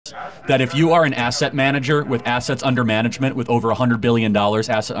that if you are an asset manager with assets under management with over $100 billion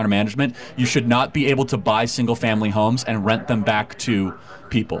asset under management, you should not be able to buy single family homes and rent them back to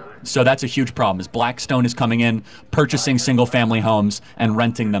people. So that's a huge problem, is Blackstone is coming in, purchasing single family homes and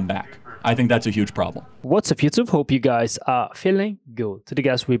renting them back. I think that's a huge problem. What's up, YouTube? Hope you guys are feeling good. Today,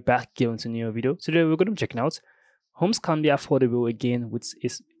 guys, we're back here with a new video. Today, we're going to be checking out homes can be affordable again with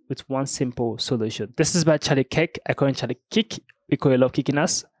one simple solution. This is by Charlie Kirk. I call him Charlie Kick. We call love kicking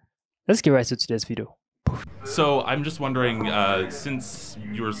us. Let's get right to today's video. So I'm just wondering, since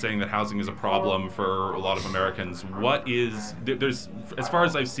you were saying that housing is a problem for a lot of Americans, there's, as far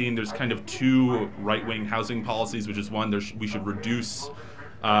as I've seen, there's kind of two right-wing housing policies, which is one, we should reduce,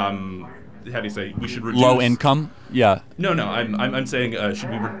 how do you say, we should reduce... Low income? Yeah. No, I'm saying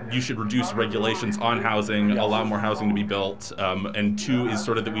you should reduce regulations on housing, allow more housing to be built, and two is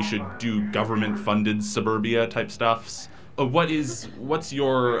sort of that we should do government-funded suburbia type stuffs. What's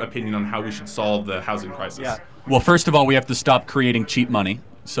your opinion on how we should solve the housing crisis? Yeah. Well, first of all, we have to stop creating cheap money.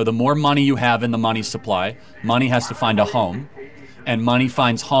 So the more money you have in the money supply, money has to find a home, and money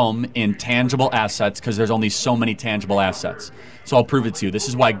finds home in tangible assets because there's only so many tangible assets. So I'll prove it to you. This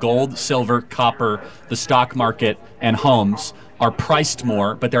is why gold, silver, copper, the stock market, and homes are priced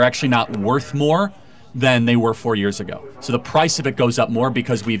more, but they're actually not worth more than they were 4 years ago. So the price of it goes up more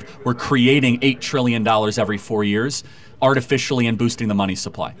because we're creating $8 trillion every 4 years artificially and boosting the money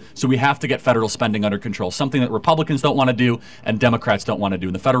supply. So we have to get federal spending under control, something that Republicans don't want to do and Democrats don't want to do.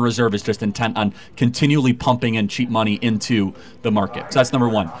 And the Federal Reserve is just intent on continually pumping in cheap money into the market. So that's number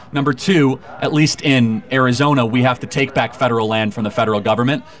one. Number two, at least in Arizona, we have to take back federal land from the federal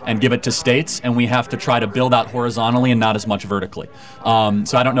government and give it to states, and we have to try to build out horizontally and not as much vertically.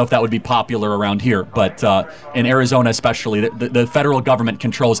 So I don't know if that would be popular around here, but in Arizona especially, the federal government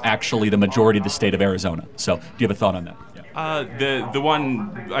controls actually the majority of the state of Arizona. So do you have a thought on that? The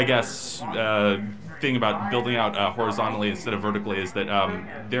one, I guess, thing about building out horizontally instead of vertically is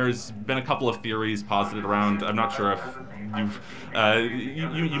that there's been a couple of theories posited around. I'm not sure if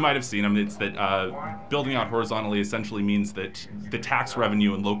you might have seen them. It's that building out horizontally essentially means that the tax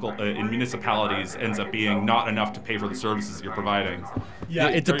revenue in municipalities ends up being not enough to pay for the services that you're providing. Yeah,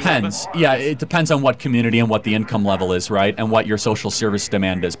 it depends. Yeah, it depends on what community and what the income level is, right, and what your social service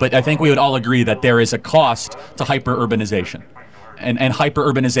demand is. But I think we would all agree that there is a cost to hyper-urbanization. And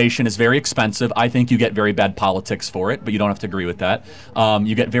hyper-urbanization is very expensive. I think you get very bad politics for it, but you don't have to agree with that.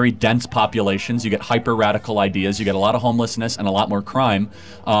 You get very dense populations. You get hyper-radical ideas. You get a lot of homelessness and a lot more crime.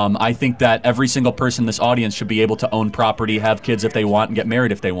 I think that every single person in this audience should be able to own property, have kids if they want, and get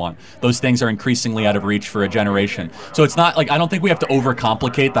married if they want. Those things are increasingly out of reach for a generation. So it's not like, I don't think we have to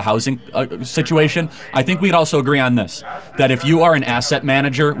overcomplicate the housing situation. I think we'd also agree on this, that if you are an asset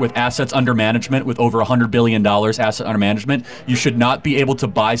manager with assets under management with over $100 billion asset under management, you should not be able to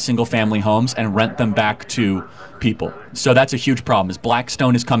buy single family homes and rent them back to people. So that's a huge problem, is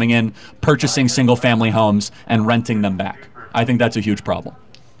Blackstone is coming in, purchasing single family homes and renting them back. I think that's a huge problem.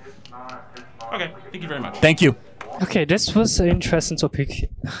 Okay, thank you very much. Thank you. Okay, this was an interesting topic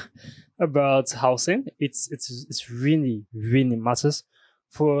about housing. It's really matters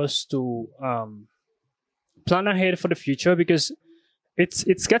for us to plan ahead for the future, because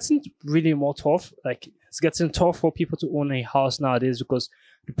it's getting really more tough. Like, it's getting tough for people to own a house nowadays because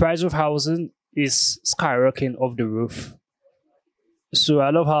the price of housing is skyrocketing off the roof. So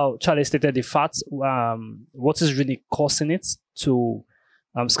I love how Charlie stated the fact, what is really causing it to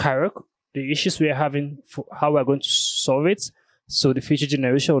skyrocket, the issues we are having, for how we're going to solve it, so the future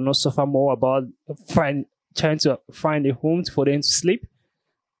generation will not suffer more about trying to find a home for them to sleep,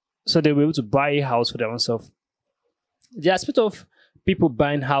 so they'll be able to buy a house for themselves. The aspect of people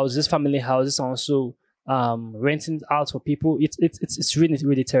buying houses, family houses, also renting out for people, it's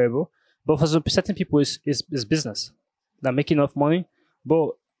really terrible. But for some certain people, it's business. They're making enough money,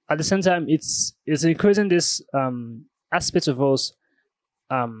 but at the same time, it's increasing this aspect of us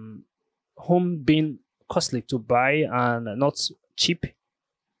home being costly to buy and not cheap.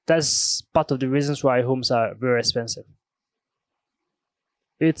 That's part of the reasons why homes are very expensive.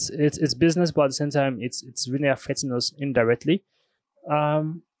 It's business, but at the same time, it's really affecting us indirectly.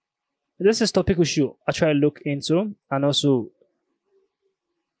 This is a topic we should actually look into. And also,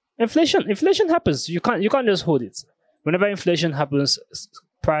 inflation happens. You can't just hold it. Whenever inflation happens,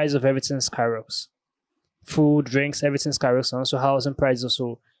 price of everything skyrockets. Food, drinks, everything skyrockets, and also housing prices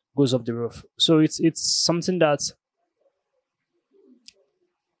also goes up the roof. So it's something that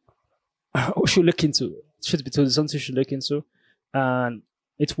we should look into. Should be told, something we should look into, and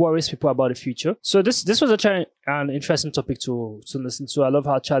it worries people about the future. So this was actually an interesting topic to listen to. I love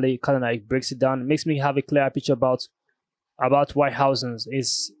how Charlie kind of like breaks it down. It makes me have a clearer picture about about why housing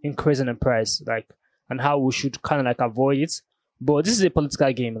is increasing in price, like, and how we should kind of like avoid it. But this is a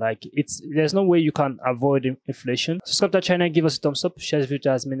political game. Like, there's no way you can avoid inflation. Subscribe to our channel, give us a thumbs up, share this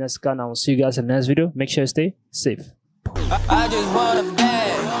video to as many as you can, and I'll see you guys in the next video. Make sure you stay safe. I just want a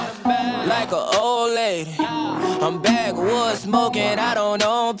bag, like an old lady. I'm backwoods smoking, I don't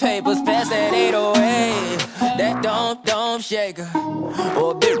own papers, pass that 808. That don't shake her.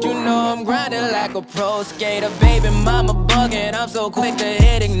 Oh, bitch, you know I'm grinding like a pro skater. Baby mama bugging, I'm so quick to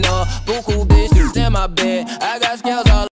hit ignore. Buku bitches in my bed, I got scales all